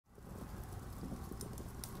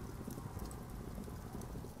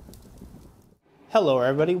Hello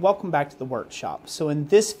everybody, welcome back to the workshop. So in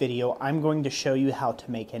this video, I'm going to show you how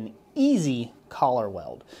to make an easy collar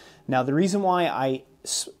weld. Now the reason why I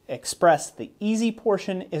express the easy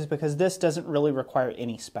portion is because this doesn't really require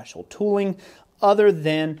any special tooling other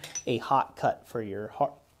than a hot cut for your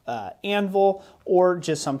anvil or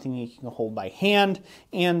just something you can hold by hand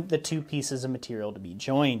and the two pieces of material to be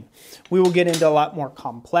joined. We will get into a lot more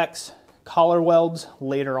complex collar welds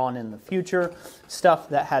later on in the future, stuff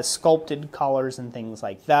that has sculpted collars and things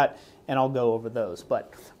like that, and I'll go over those.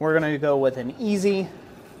 But we're going to go with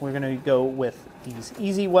these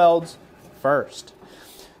easy welds first.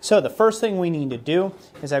 So the first thing we need to do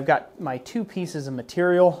is I've got my two pieces of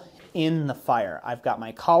material in the fire. I've got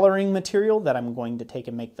my collaring material that I'm going to take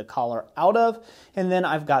and make the collar out of, and then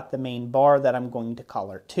I've got the main bar that I'm going to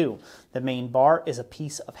collar to. The main bar is a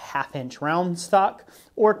piece of 1/2 inch round stock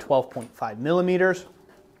or 12.5 millimeters,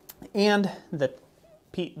 and the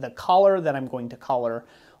collar that I'm going to collar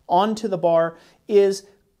onto the bar is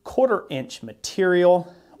 1/4 inch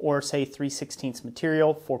material, or say 3/16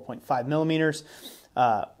 material, 4.5 millimeters.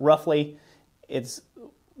 Roughly,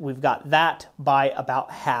 we've got that by about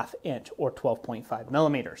 1/2 inch or 12.5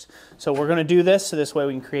 millimeters. So we're going to do this so this way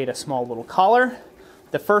we can create a small little collar.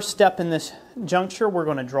 The first step in this juncture, we're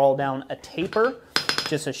going to draw down a taper,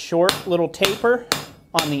 just a short little taper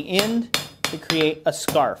on the end to create a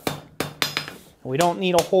scarf. We don't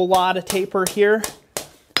need a whole lot of taper here.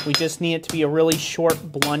 We just need it to be a really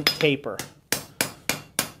short, blunt taper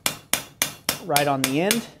right on the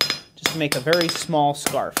end, just to make a very small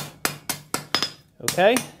scarf.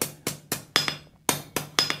 Okay?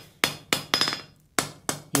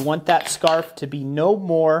 You want that scarf to be no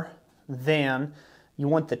more than, you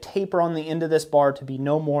want the taper on the end of this bar to be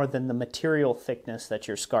no more than the material thickness that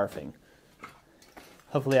you're scarfing.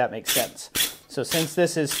 Hopefully that makes sense. So since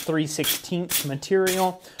this is 3/16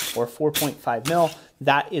 material or 4.5 mil,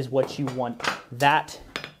 that is what you want that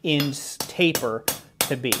end taper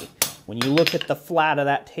to be. When you look at the flat of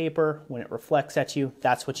that taper, when it reflects at you,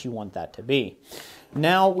 that's what you want that to be.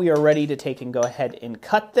 Now we are ready to take and go ahead and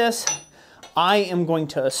cut this. I am going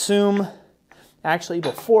to assume, actually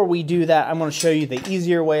before we do that, I'm going to show you the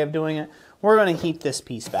easier way of doing it. We're going to heat this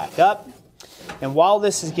piece back up. And while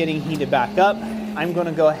this is getting heated back up, I'm going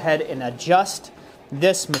to go ahead and adjust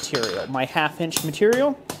this material, my 1/2 inch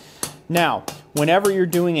material. Now, whenever you're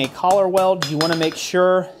doing a collar weld, you want to make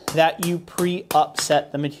sure that you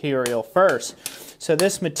pre-upset the material first. So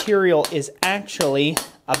this material is actually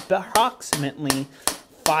approximately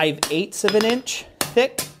 5/8 of an inch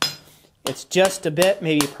thick. It's just a bit,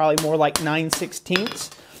 maybe probably more like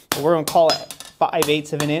 9/16. But we're going to call it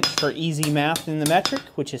 5/8 of an inch for easy math in the metric,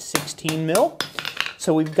 which is 16 mil.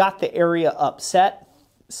 So we've got the area upset,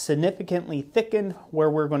 significantly thickened where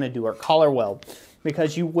we're going to do our collar weld,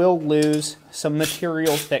 because you will lose some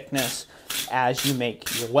material thickness as you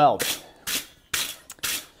make your weld.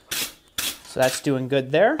 So that's doing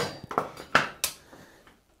good there.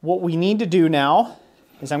 What we need to do now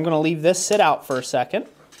is I'm going to leave this sit out for a second.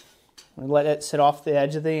 I'm going to let it sit off the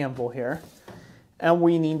edge of the anvil here. And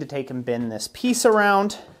we need to take and bend this piece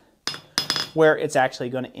around where it's actually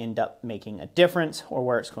going to end up making a difference, or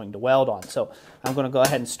where it's going to weld on. So I'm going to go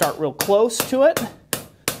ahead and start real close to it.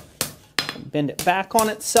 Bend it back on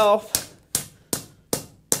itself.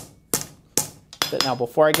 But now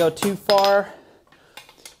before I go too far,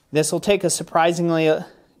 this will take a surprisingly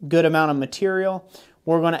good amount of material.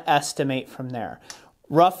 We're going to estimate from there.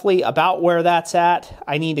 Roughly about where that's at,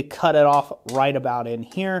 I need to cut it off right about in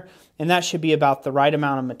here, and that should be about the right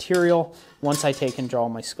amount of material once I take and draw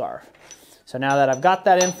my scarf. So now that I've got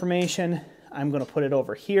that information, I'm going to put it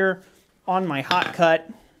over here on my hot cut,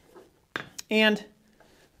 and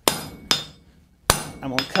I'm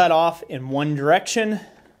going to cut off in one direction.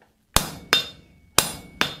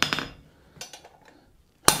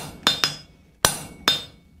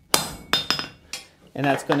 And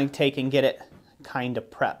that's going to take and get it kind of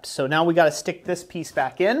prepped. So now we got to stick this piece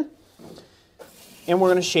back in, and we're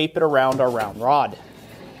going to shape it around our round rod.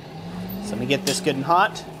 So let me get this good and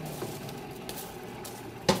hot.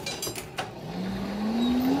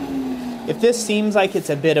 If this seems like it's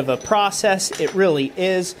a bit of a process, it really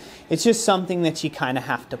is. It's just something that you kind of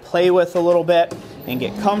have to play with a little bit and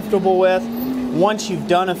get comfortable with. Once you've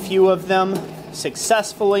done a few of them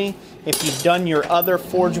successfully, if you've done your other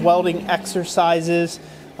forge welding exercises,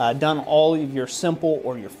 done all of your simple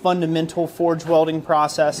or your fundamental forge welding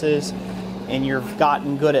processes, and you've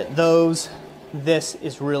gotten good at those, this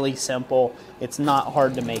is really simple. It's not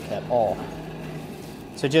hard to make at all.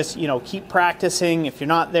 So just, keep practicing. If you're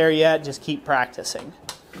not there yet, just keep practicing.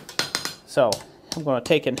 So I'm going to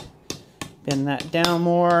take and bend that down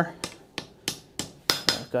more.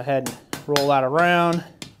 go ahead and roll that around.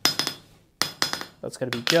 That's going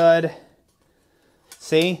to be good.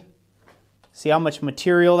 See? See how much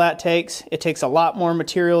material that takes? It takes a lot more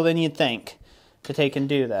material than you'd think to take and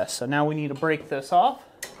do this. So now we need to break this off.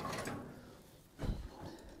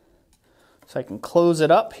 So I can close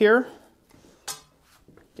it up here.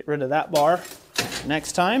 Get rid of that bar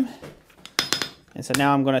next time. And so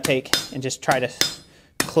now I'm going to take and just try to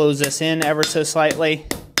close this in ever so slightly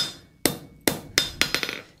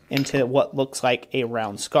into what looks like a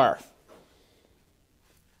round scarf.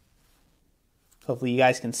 Hopefully you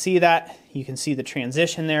guys can see that. You can see the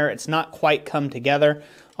transition there. It's not quite come together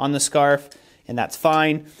on the scarf, and that's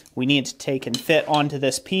fine. We need to take and fit onto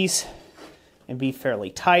this piece and be fairly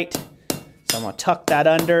tight. So I'm going to tuck that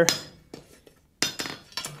under.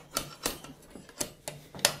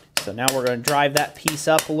 So now we're going to drive that piece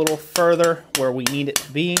up a little further where we need it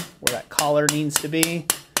to be, where that collar needs to be.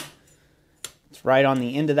 It's right on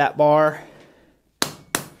the end of that bar.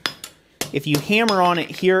 If you hammer on it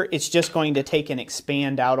here, it's just going to take and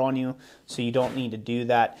expand out on you, so you don't need to do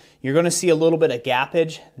that. You're going to see a little bit of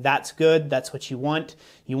gappage. That's good. That's what you want.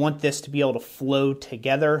 You want this to be able to flow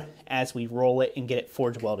together as we roll it and get it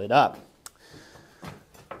forge welded up.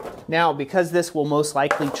 Now, because this will most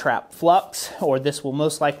likely trap flux, or this will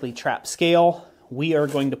most likely trap scale, we are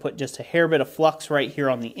going to put just a hair bit of flux right here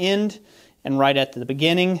on the end and right at the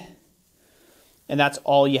beginning. And that's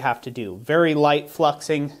all you have to do. Very light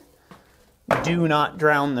fluxing. Do not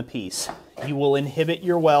drown the piece. You will inhibit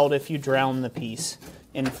your weld if you drown the piece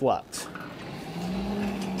in flux.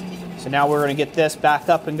 So now we're going to get this back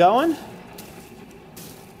up and going.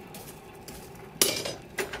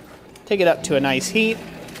 Take it up to a nice heat.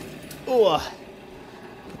 Ooh.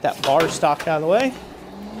 Get that bar stock out of the way.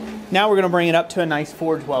 Now we're going to bring it up to a nice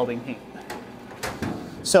forge welding heat.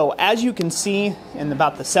 So as you can see in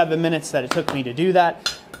about the 7 minutes that it took me to do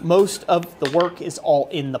that, most of the work is all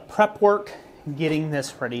in the prep work, getting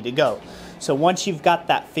this ready to go. So once you've got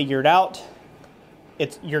that figured out,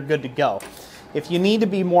 you're good to go. If you need to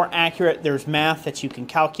be more accurate, there's math that you can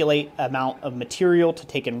calculate amount of material to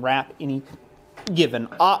take and wrap any given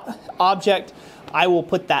object. I will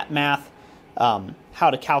put that math, how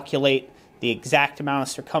to calculate the exact amount of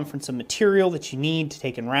circumference of material that you need to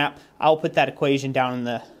take and wrap. I'll put that equation down in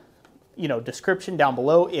the description down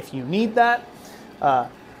below if you need that.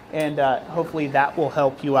 And hopefully that will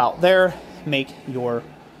help you out there, make your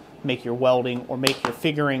welding or make your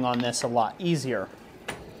figuring on this a lot easier.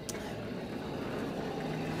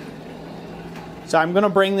 So I'm going to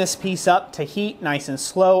bring this piece up to heat nice and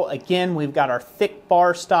slow. Again, we've got our thick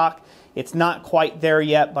bar stock. It's not quite there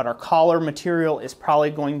yet, but our collar material is probably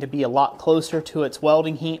going to be a lot closer to its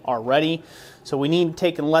welding heat already. So we need to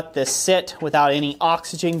take and let this sit without any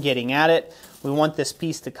oxygen getting at it. We want this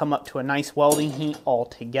piece to come up to a nice welding heat all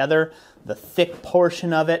together. The thick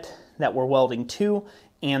portion of it that we're welding to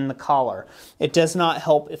and the collar. It does not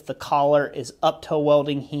help if the collar is up to a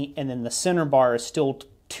welding heat and then the center bar is still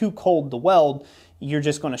too cold to weld. You're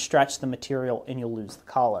just going to stretch the material and you'll lose the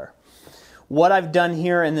collar. What I've done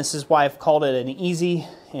here, and this is why I've called it an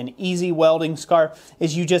easy welding scarf,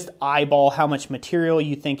 is you just eyeball how much material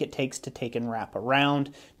you think it takes to take and wrap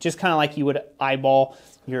around. Just kind of like you would eyeball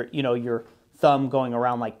your thumb going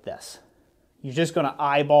around like this. You're just going to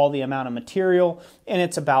eyeball the amount of material, and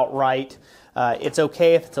it's about right. It's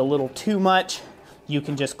okay if it's a little too much. You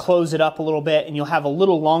can just close it up a little bit, and you'll have a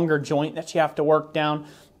little longer joint that you have to work down,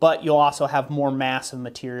 but you'll also have more mass of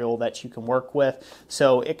material that you can work with.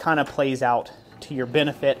 So it kind of plays out to your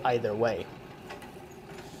benefit either way.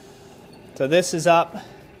 So this is up.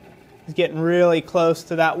 It's getting really close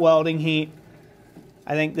to that welding heat.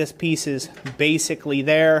 I think this piece is basically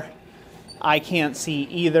there. I can't see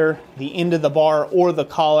either the end of the bar or the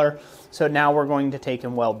collar. So now we're going to take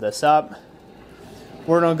and weld this up.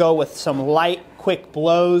 We're going to go with some light, quick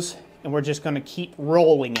blows, and we're just going to keep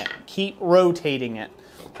rolling it, keep rotating it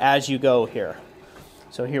as you go here.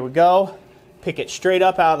 So here we go. Pick it straight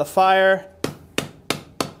up out of the fire.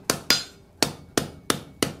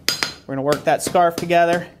 We're going to work that scarf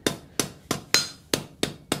together.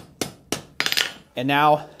 And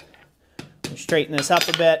now we'll straighten this up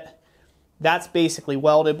a bit. That's basically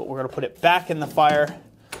welded, but we're going to put it back in the fire,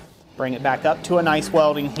 bring it back up to a nice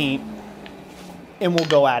welding heat, and we'll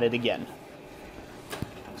go at it again.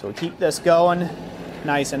 So we keep this going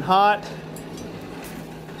nice and hot.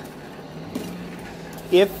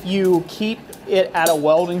 If you keep it at a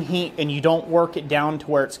welding heat and you don't work it down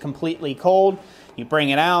to where it's completely cold, you bring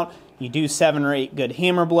it out, you do 7 or 8 good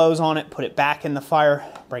hammer blows on it, put it back in the fire,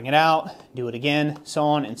 bring it out, do it again, so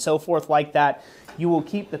on and so forth like that. You will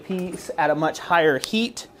keep the piece at a much higher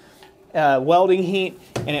heat welding heat,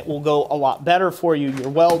 and it will go a lot better for you. Your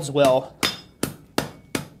welds will.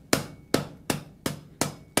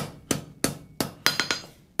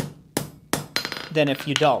 Than if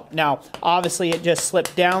you don't. Now, obviously it just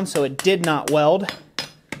slipped down, so it did not weld.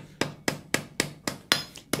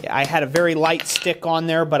 I had a very light stick on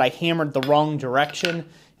there, but I hammered the wrong direction,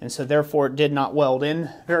 and so therefore it did not weld in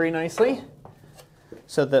very nicely.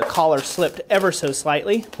 So the collar slipped ever so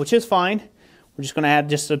slightly, which is fine. We're just going to add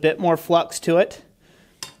just a bit more flux to it,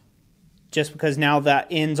 just because now that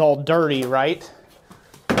end's all dirty, right?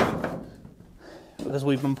 Because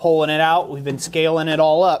we've been pulling it out, we've been scaling it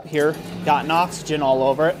all up here, gotten oxygen all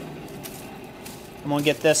over it. I'm going to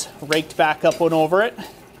get this raked back up and over it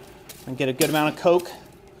and get a good amount of coke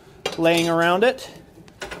laying around it.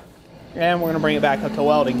 And we're going to bring it back up to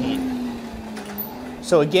welding heat.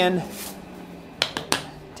 So again,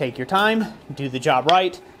 take your time, do the job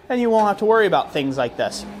right, and you won't have to worry about things like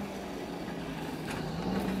this.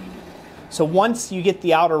 So once you get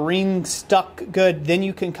the outer ring stuck good, then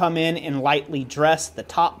you can come in and lightly dress the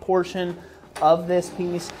top portion of this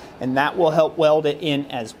piece, and that will help weld it in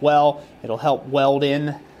as well. It'll help weld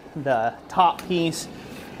in the top piece,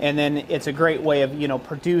 and then it's a great way of, you know,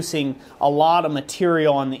 producing a lot of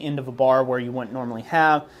material on the end of a bar where you wouldn't normally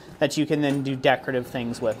have, that you can then do decorative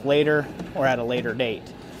things with later or at a later date.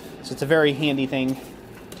 So it's a very handy thing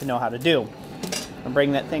to know how to do. I'll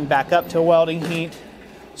bring that thing back up to welding heat.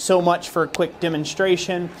 So much for a quick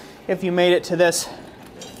demonstration. If you made it to this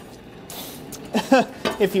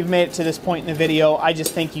if you've made it to this point in the video, I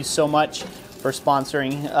just thank you so much for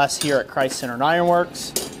sponsoring us here at Christ-Centered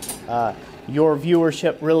Ironworks. Your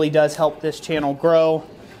viewership really does help this channel grow,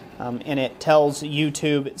 and it tells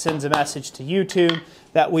YouTube, it sends a message to YouTube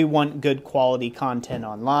that we want good quality content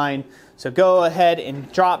online. So go ahead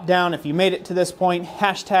and drop down, if you made it to this point,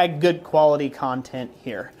 hashtag good quality content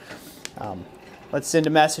here. Let's send a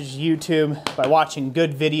message to YouTube by watching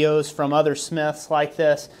good videos from other smiths like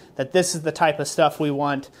this, that this is the type of stuff we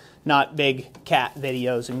want, not big cat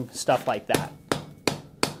videos and stuff like that.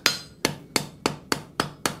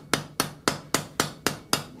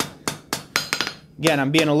 Again,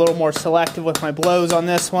 I'm being a little more selective with my blows on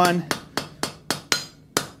this one,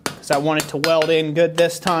 because I want it to weld in good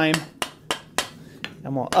this time.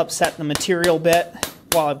 I'm going to upset the material bit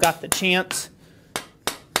while I've got the chance.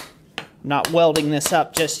 I'm not welding this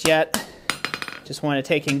up just yet. Just want to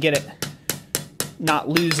take and get it, not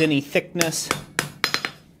lose any thickness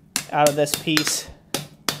out of this piece.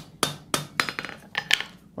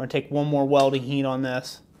 We're going to take one more welding heat on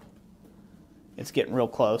this. It's getting real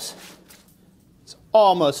close. It's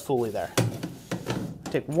almost fully there.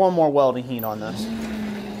 Take one more welding heat on this.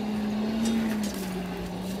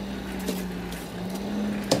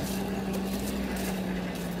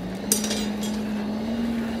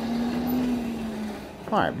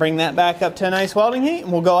 All right, bring that back up to a nice welding heat,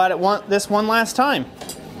 and we'll go at it this one last time.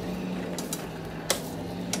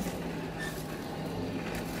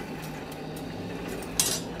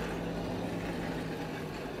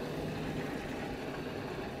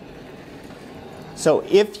 So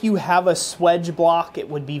if you have a swedge block, it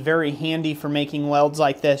would be very handy for making welds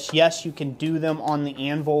like this. Yes, you can do them on the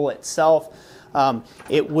anvil itself.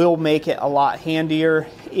 It will make it a lot handier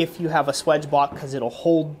if you have a swedge block, because it'll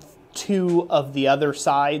hold two of the other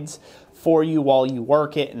sides for you while you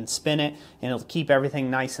work it and spin it, and it'll keep everything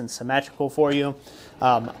nice and symmetrical for you.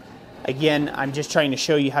 Again, I'm just trying to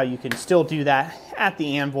show you how you can still do that at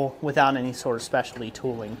the anvil without any sort of specialty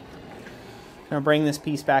tooling. I'm going to bring this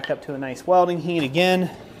piece back up to a nice welding heat again,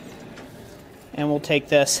 and we'll take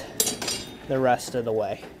this the rest of the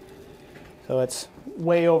way. So it's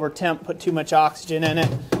way over temp, put too much oxygen in it,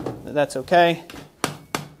 but that's okay.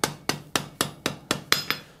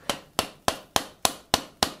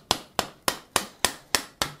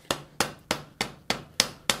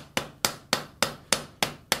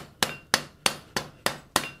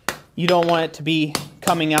 You don't want it to be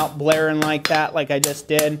coming out blaring like that, like I just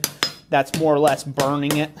did. That's more or less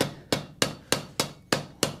burning it.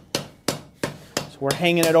 So we're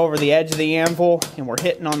hanging it over the edge of the anvil, and we're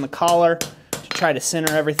hitting on the collar to try to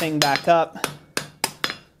center everything back up.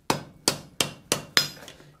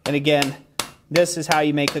 And again, this is how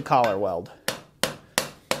you make a collar weld.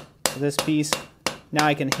 So this piece, now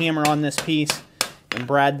I can hammer on this piece and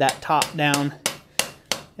brad that top down,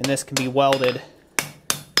 and this can be welded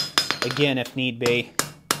again if need be.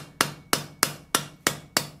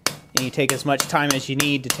 And you take as much time as you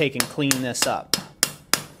need to take and clean this up.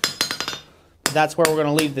 That's where we're going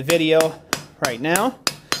to leave the video right now.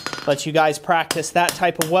 Let you guys practice that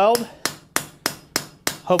type of weld.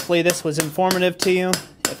 Hopefully this was informative to you.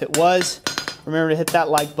 If it was, Remember to hit that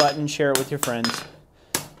like button, share it with your friends.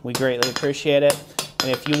 We greatly appreciate it.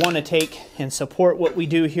 And if you want to take and support what we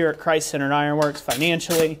do here at Christ-Centered Ironworks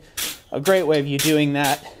financially, a great way of you doing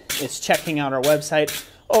that is checking out our website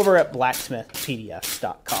over at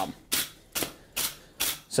blacksmithpdfs.com.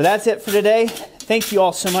 So that's it for today. Thank you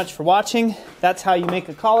all so much for watching. That's how you make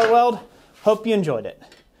a collar weld. Hope you enjoyed it.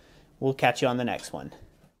 We'll catch you on the next one.